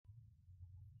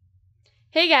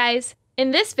Hey guys!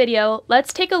 In this video,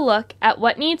 let's take a look at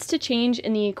what needs to change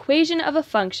in the equation of a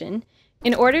function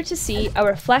in order to see a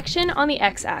reflection on the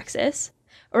x-axis,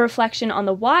 a reflection on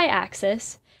the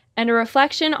y-axis, and a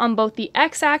reflection on both the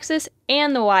x-axis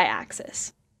and the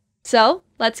y-axis. So,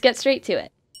 let's get straight to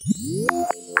it.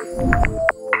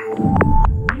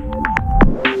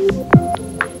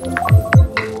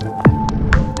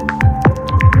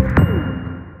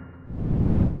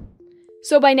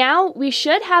 So by now, we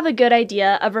should have a good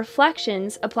idea of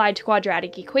reflections applied to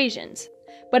quadratic equations.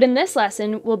 But in this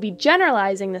lesson, we'll be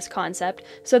generalizing this concept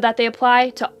so that they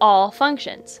apply to all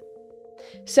functions.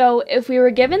 So if we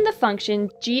were given the function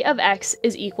g of x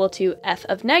is equal to f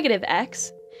of negative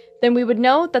x, then we would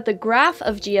know that the graph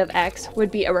of g of x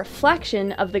would be a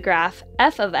reflection of the graph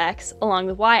f of x along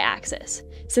the y-axis,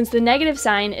 since the negative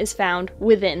sign is found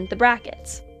within the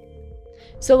brackets.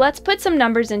 So let's put some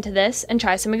numbers into this and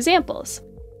try some examples.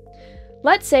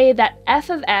 Let's say that f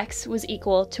of x was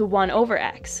equal to 1 over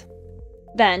x.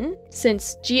 Then,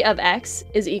 since g of x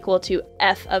is equal to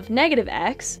f of negative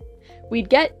x, we'd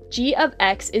get g of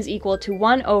x is equal to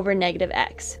 1 over negative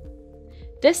x.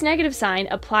 This negative sign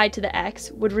applied to the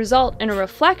x would result in a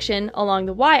reflection along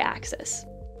the y-axis,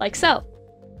 like so.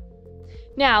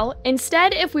 Now,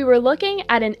 instead, if we were looking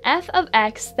at an f of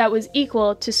x that was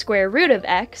equal to square root of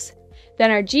x, then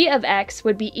our g of x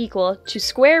would be equal to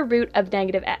square root of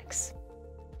negative x.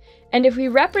 And if we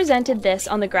represented this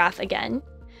on the graph again,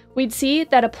 we'd see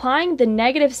that applying the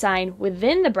negative sign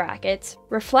within the brackets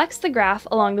reflects the graph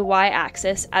along the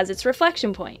y-axis as its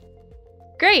reflection point.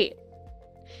 Great!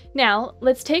 Now,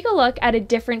 let's take a look at a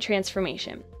different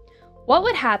transformation. What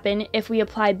would happen if we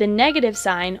applied the negative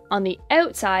sign on the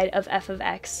outside of f of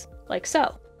x, like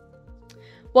so?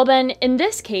 Well then, in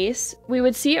this case, we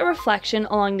would see a reflection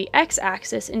along the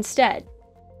x-axis instead.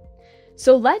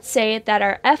 So let's say that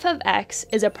our f of x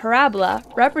is a parabola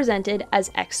represented as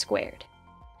x squared.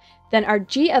 Then our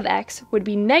g of x would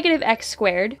be negative x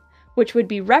squared, which would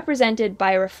be represented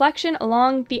by a reflection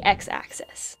along the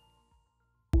x-axis.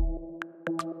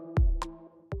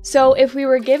 So if we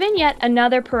were given yet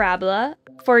another parabola,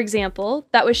 for example,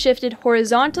 that was shifted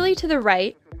horizontally to the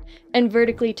right and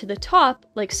vertically to the top,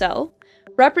 like so,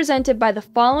 represented by the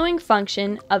following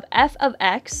function of f of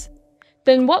x,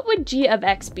 then what would g of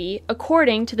x be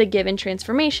according to the given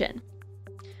transformation?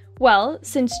 Well,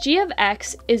 since g of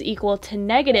x is equal to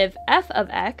negative f of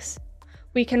x,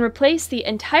 we can replace the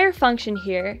entire function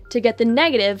here to get the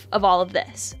negative of all of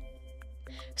this.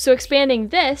 So expanding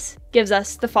this gives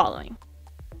us the following.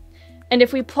 And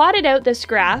if we plotted out this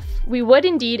graph, we would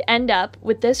indeed end up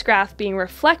with this graph being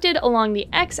reflected along the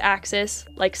x-axis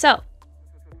like so.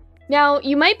 Now,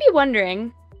 you might be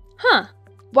wondering,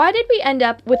 why did we end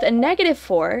up with a negative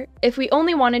 4 if we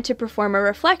only wanted to perform a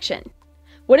reflection?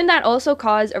 Wouldn't that also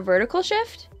cause a vertical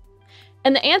shift?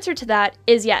 And the answer to that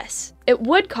is yes, it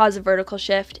would cause a vertical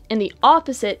shift in the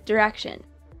opposite direction.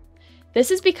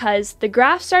 This is because the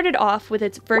graph started off with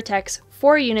its vertex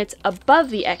 4 units above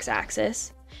the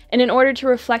x-axis, and in order to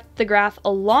reflect the graph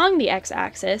along the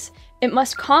x-axis, it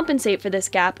must compensate for this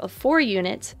gap of 4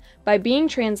 units by being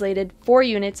translated 4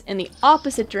 units in the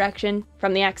opposite direction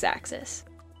from the x-axis.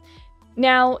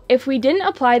 Now, if we didn't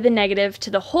apply the negative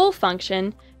to the whole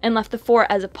function and left the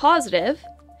 4 as a positive,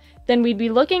 then we'd be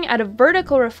looking at a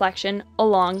vertical reflection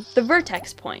along the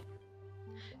vertex point.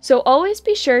 So always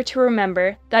be sure to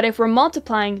remember that if we're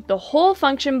multiplying the whole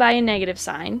function by a negative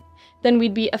sign, then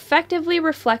we'd be effectively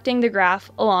reflecting the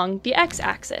graph along the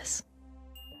x-axis.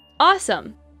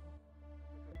 Awesome!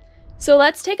 So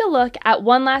let's take a look at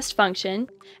one last function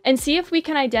and see if we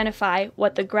can identify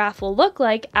what the graph will look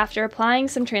like after applying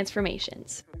some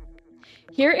transformations.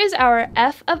 Here is our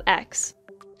f of x,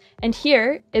 and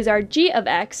here is our g of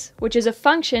x, which is a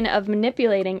function of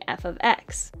manipulating f of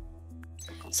x.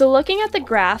 So looking at the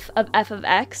graph of f of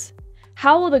x,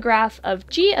 how will the graph of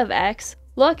g of x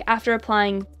look after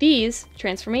applying these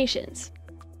transformations?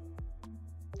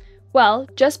 Well,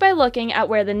 just by looking at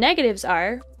where the negatives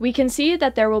are, we can see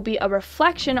that there will be a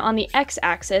reflection on the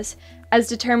x-axis as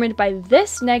determined by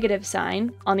this negative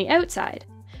sign on the outside,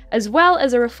 as well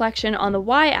as a reflection on the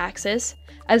y-axis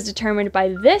as determined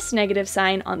by this negative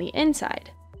sign on the inside.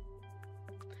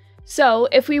 So,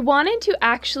 if we wanted to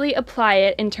actually apply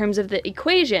it in terms of the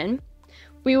equation,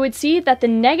 we would see that the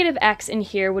negative x in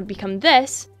here would become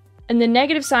this, and the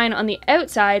negative sign on the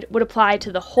outside would apply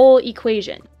to the whole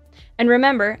equation. And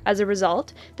remember, as a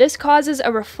result, this causes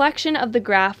a reflection of the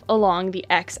graph along the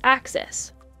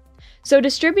x-axis. So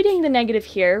distributing the negative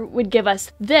here would give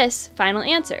us this final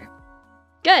answer.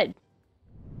 Good!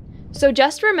 So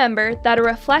just remember that a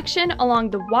reflection along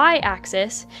the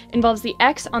y-axis involves the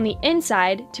x on the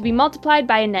inside to be multiplied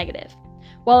by a negative,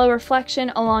 while a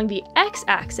reflection along the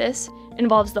x-axis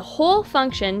involves the whole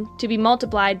function to be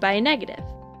multiplied by a negative.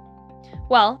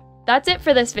 Well, that's it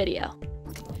for this video.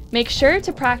 Make sure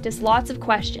to practice lots of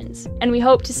questions, and we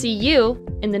hope to see you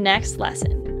in the next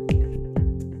lesson.